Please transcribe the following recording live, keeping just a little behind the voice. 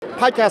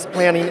podcast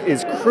planning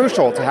is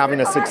crucial to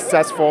having a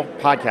successful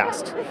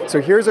podcast.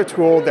 So here's a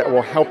tool that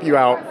will help you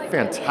out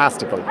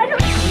fantastically.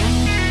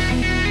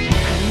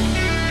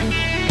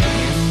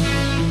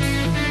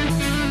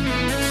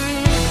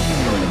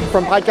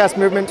 From Podcast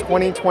Movement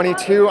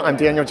 2022, I'm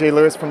Daniel J.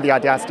 Lewis from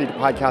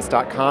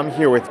theaudacitytopodcast.com,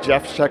 here with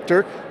Jeff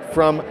Schechter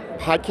from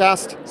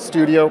Podcast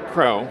Studio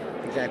Pro.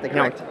 Exactly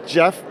correct. Now,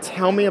 Jeff,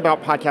 tell me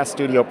about Podcast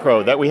Studio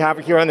Pro that we have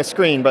here on the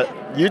screen, but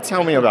you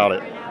tell me about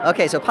it.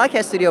 Okay, so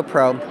Podcast Studio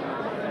Pro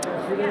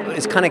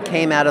kind of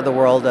came out of the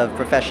world of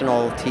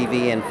professional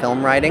TV and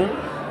film writing.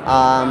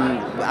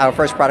 Our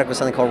first product was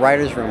something called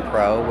Writers Room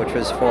Pro, which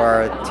was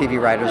for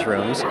TV writers'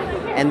 rooms.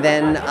 And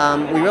then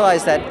we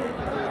realized that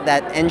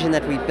that engine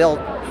that we built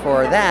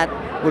for that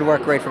would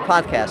work great for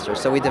podcasters.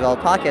 So we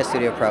developed Podcast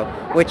Studio Pro,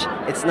 which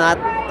it's not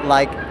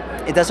like,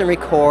 it doesn't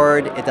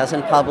record, it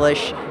doesn't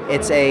publish.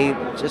 It's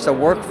just a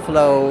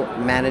workflow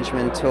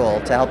management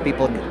tool to help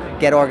people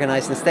get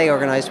organized and stay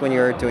organized when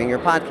you're doing your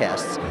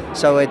podcasts.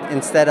 So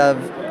instead of,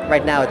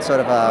 right now it's sort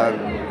of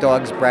a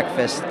dog's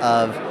breakfast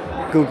of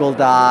Google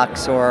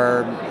Docs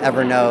or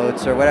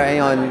Evernote or whatever,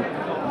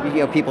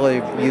 and people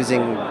are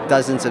using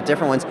dozens of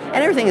different ones, and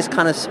everything is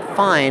kind of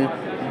fine,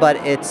 but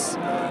it's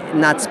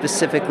not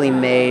specifically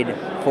made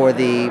for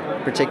the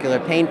particular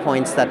pain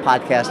points that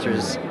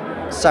podcasters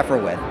suffer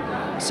with.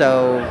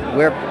 So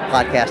we're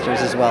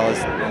podcasters as well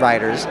as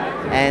writers,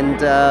 and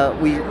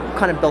we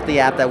kind of built the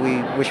app that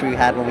we wish we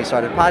had when we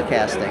started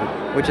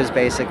podcasting, which is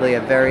basically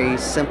a very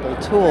simple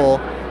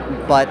tool,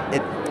 but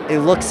it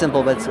looks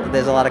simple, but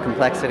there's a lot of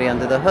complexity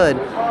under the hood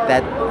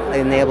that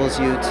enables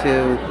you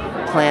to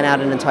plan out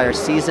an entire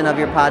season of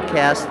your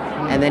podcast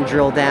and then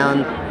drill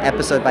down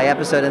episode by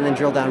episode and then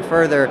drill down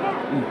further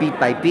beat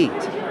by beat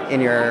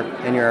in your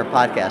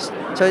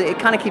podcast. So it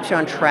kind of keeps you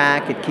on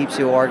track. It keeps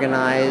you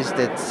organized.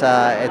 It's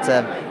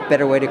a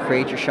better way to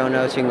create your show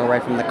notes. You can go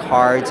right from the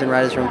cards in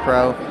Writers Room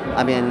Pro.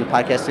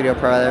 Podcast Studio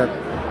Pro,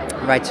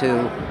 right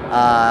to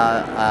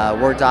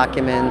Word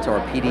document or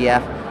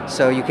PDF.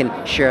 So you can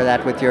share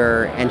that with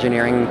your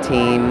engineering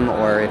team,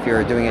 or if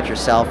you're doing it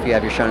yourself, you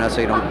have your show notes.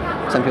 So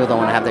some people don't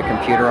want to have their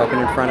computer open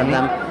in front of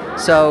them.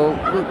 So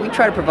we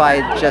try to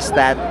provide just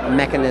that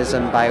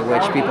mechanism by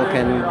which people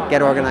can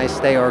get organized,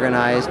 stay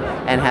organized,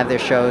 and have their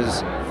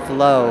shows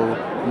flow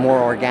more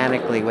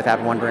organically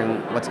without wondering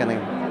what's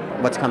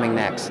coming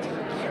next.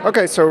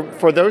 Okay, so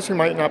for those who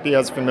might not be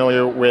as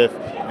familiar with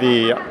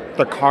the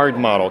card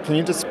model, can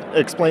you just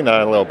explain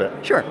that a little bit?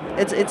 Sure.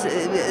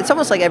 It's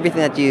almost like everything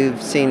that you've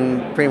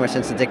seen pretty much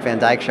since the Dick Van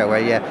Dyke Show,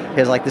 where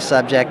here's like the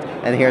subject,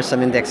 and here's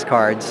some index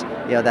cards,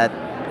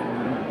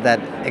 that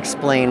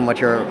explain what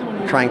you're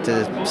trying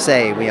to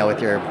say,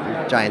 with your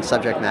giant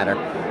subject matter.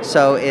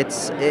 So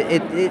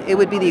it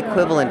would be the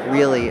equivalent,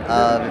 really,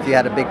 of if you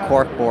had a big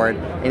cork board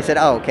and you said,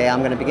 oh, okay, I'm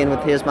going to begin with,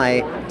 here's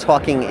my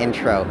talking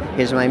intro,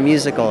 here's my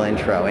musical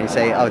intro, and you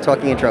say, oh,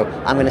 talking intro,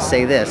 I'm going to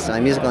say this, my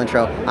musical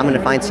intro, I'm going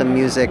to find some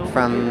music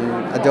from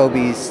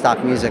Adobe's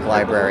stock music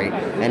library,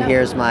 and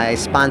here's my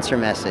sponsor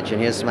message, and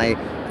here's my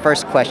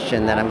first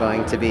question that I'm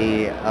going to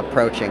be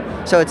approaching.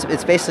 So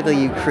it's basically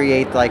you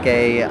create like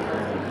a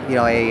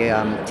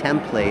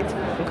template,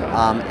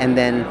 and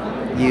then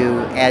you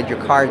add your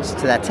cards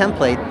to that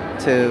template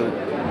to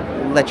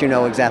let you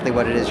know exactly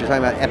what it is. You're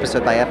talking about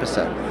episode by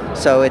episode.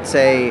 So it's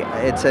a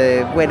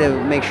way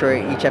to make sure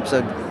each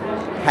episode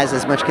has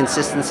as much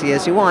consistency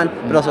as you want,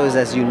 but also is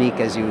as unique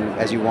as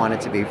you want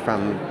it to be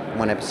from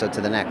one episode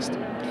to the next.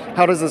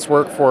 How does this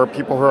work for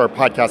people who are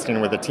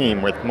podcasting with a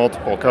team with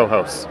multiple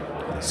co-hosts?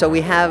 So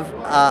we have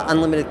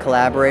unlimited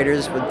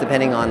collaborators,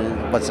 depending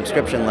on what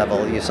subscription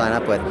level you sign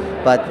up with.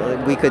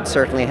 But we could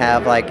certainly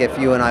have, like, if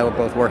you and I were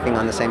both working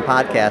on the same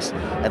podcast,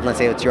 and let's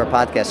say it's your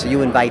podcast, so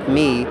you invite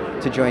me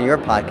to join your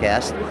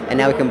podcast, and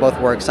now we can both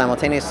work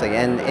simultaneously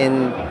and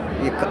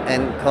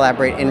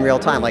collaborate in real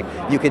time. Like,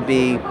 you could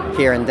be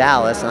here in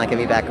Dallas, and I could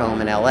be back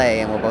home in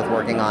LA, and we're both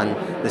working on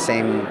the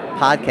same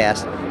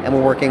podcast, and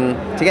we're working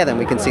together, and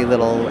we can see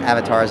little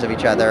avatars of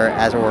each other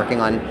as we're working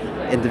on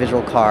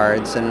individual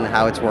cards and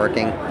how it's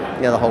working,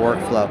 the whole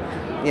workflow.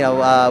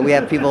 We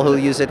have people who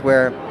use it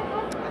where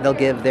they'll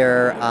give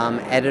their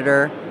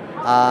editor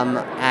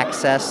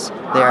access,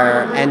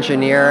 their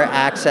engineer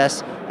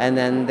access, and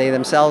then they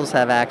themselves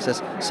have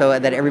access, so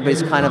that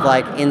everybody's kind of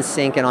like in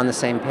sync and on the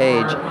same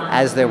page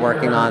as they're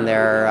working on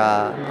their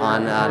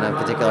on a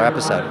particular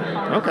episode.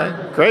 Okay,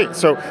 great.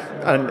 So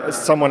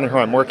someone who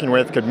I'm working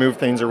with could move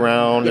things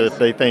around if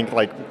they think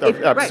like the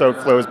episode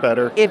flows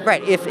better.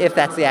 If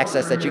that's the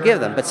access that you give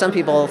them. But some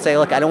people say,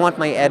 look, I don't want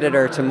my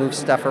editor to move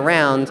stuff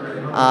around.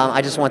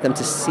 I just want them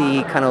to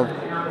see kind of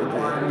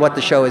what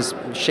the show is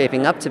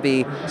shaping up to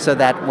be, so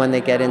that when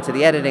they get into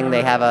the editing,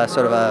 they have a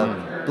sort of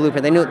a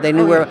blueprint. They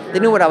knew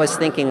what I was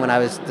thinking when I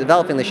was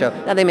developing the show.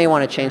 Now they may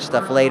want to change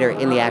stuff later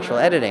in the actual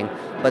editing,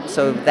 but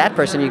so that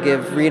person you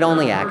give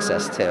read-only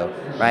access to,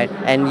 right?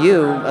 And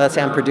let's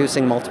say I'm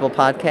producing multiple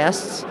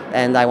podcasts,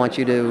 and I want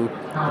you to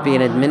be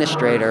an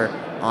administrator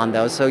on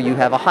those, so you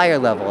have a higher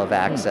level of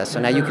access. So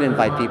now you can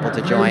invite people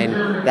to join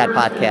that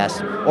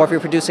podcast. Or if you're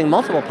producing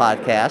multiple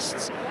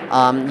podcasts,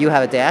 you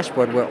have a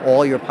dashboard where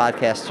all your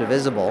podcasts are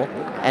visible,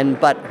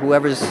 but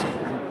whoever's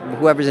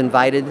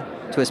invited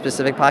to a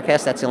specific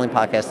podcast, that's the only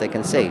podcast they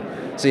can see.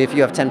 So if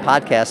you have 10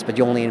 podcasts, but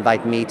you only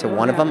invite me to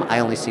one of them, I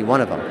only see one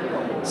of them.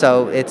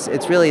 So it's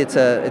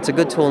a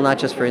good tool not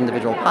just for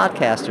individual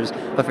podcasters,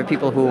 but for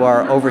people who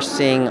are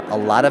overseeing a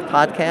lot of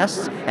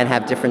podcasts and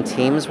have different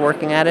teams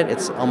working at it.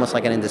 It's almost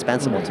like an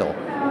indispensable tool.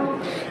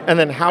 And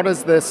then how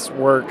does this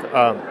work?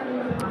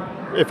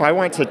 If I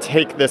want to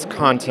take this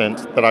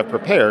content that I've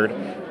prepared,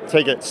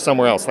 take it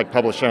somewhere else, like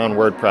publish it on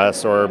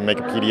WordPress or make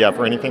a PDF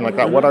or anything like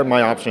that, what are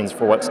my options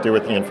for what to do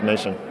with the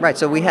information? Right,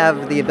 so we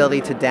have the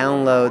ability to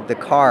download the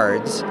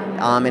cards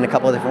in a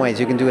couple of different ways.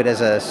 You can do it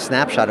as a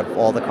snapshot of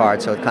all the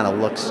cards, so it kind of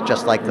looks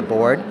just like the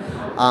board,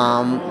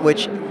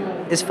 which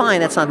is fine.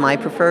 That's not my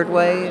preferred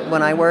way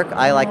when I work.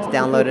 I like to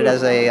download it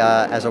as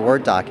a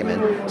Word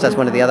document. So that's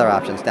one of the other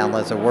options.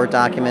 Download as a Word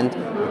document,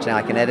 which now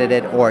I can edit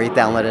it, or you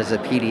download it as a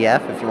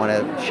PDF if you want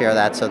to share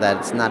that so that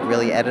it's not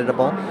really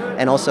editable.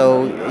 And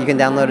also, you can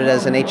download it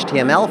as an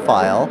HTML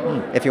file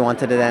if you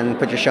wanted to then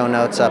put your show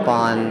notes up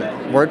on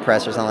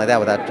WordPress or something like that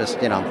without just,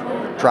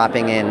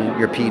 dropping in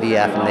your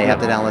PDF, and they have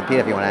to download PDF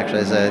if you want to actually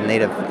as a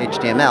native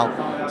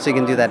HTML. So you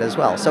can do that as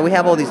well. So we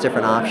have all these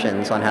different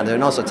options on how to do it,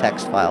 and also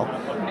text file.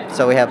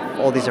 So we have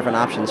all these different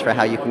options for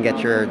how you can get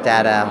your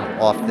data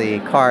off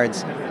the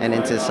cards and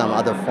into some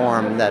other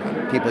form that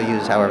people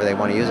use however they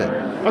want to use it.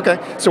 Okay,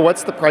 so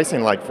what's the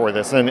pricing like for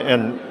this?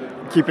 And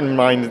keep in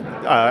mind,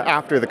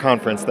 after the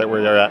conference that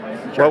we're at,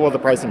 what will the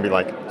pricing be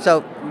like?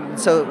 So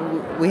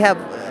we have,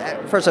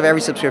 first off, every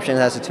subscription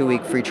has a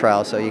 2-week free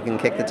trial, so you can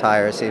kick the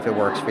tires, see if it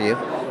works for you.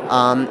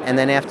 And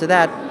then after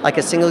that, like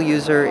a single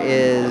user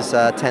is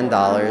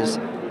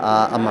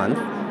 $10 a month.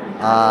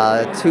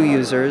 2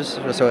 users,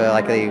 so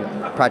like a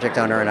project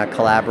owner and a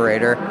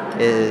collaborator,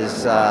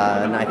 is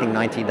I think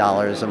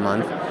 $90 a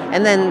month.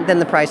 And then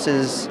the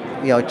prices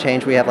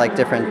change. We have like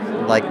different,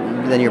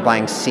 then you're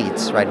buying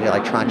seats, right?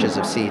 Like tranches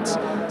of seats.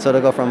 So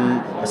it'll go from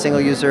a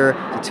single user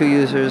to 2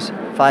 users,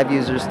 5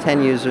 users,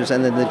 10 users,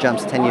 and then it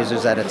jumps 10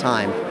 users at a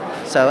time.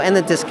 So, and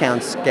the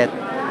discounts get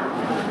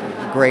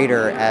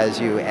greater as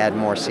you add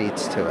more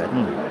seats to it.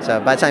 So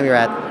by the time you're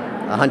at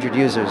 100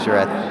 users, you're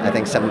at, I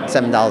think,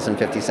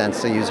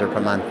 $7.50 a user per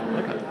month.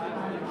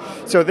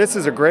 So this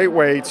is a great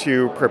way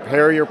to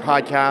prepare your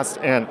podcast,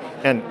 and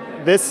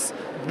this,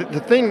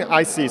 the thing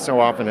I see so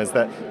often is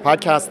that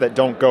podcasts that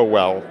don't go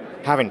well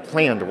haven't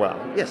planned well.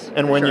 Yes.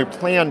 And when you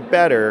plan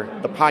better,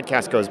 the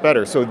podcast goes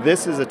better. So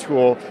this is a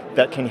tool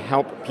that can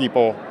help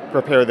people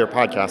prepare their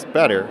podcast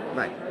better.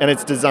 Right. And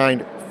it's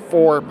designed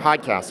for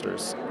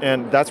podcasters.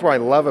 And that's what I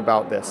love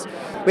about this.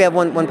 We have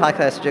one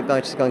podcaster,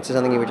 going to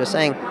something you were just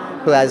saying,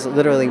 who has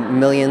literally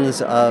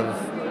millions of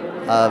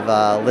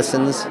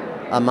listens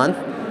a month.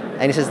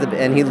 And he says,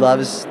 and he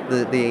loves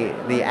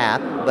the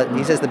app, but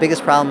he says the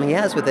biggest problem he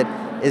has with it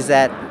is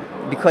that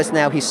because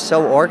now he's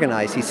so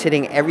organized, he's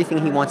hitting everything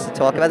he wants to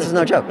talk about. This is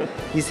no joke.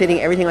 He's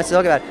hitting everything he wants to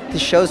talk about.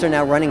 His shows are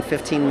now running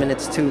 15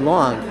 minutes too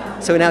long.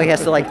 So now he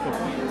has to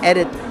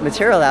edit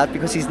material out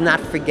because he's not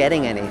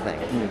forgetting anything.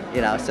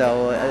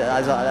 So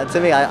to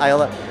me,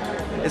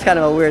 it's kind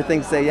of a weird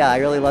thing to say, I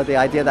really love the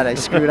idea that I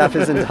screwed up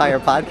his entire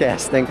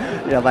podcasting.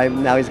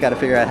 Now he's got to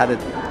figure out how to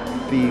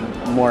be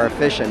more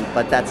efficient,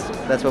 but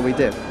that's what we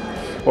do.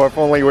 Well, if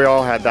only we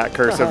all had that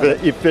curse of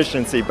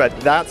efficiency, but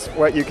that's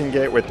what you can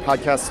get with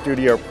Podcast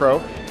Studio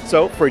Pro.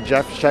 So for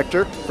Jeff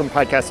Schechter from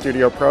Podcast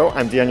Studio Pro,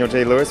 I'm Daniel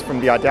J. Lewis from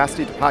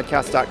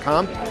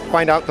theaudacitytopodcast.com.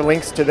 Find out the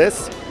links to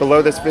this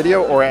below this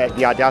video or at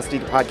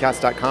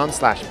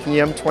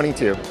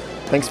theaudacitytopodcast.com/PM22.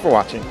 Thanks for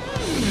watching.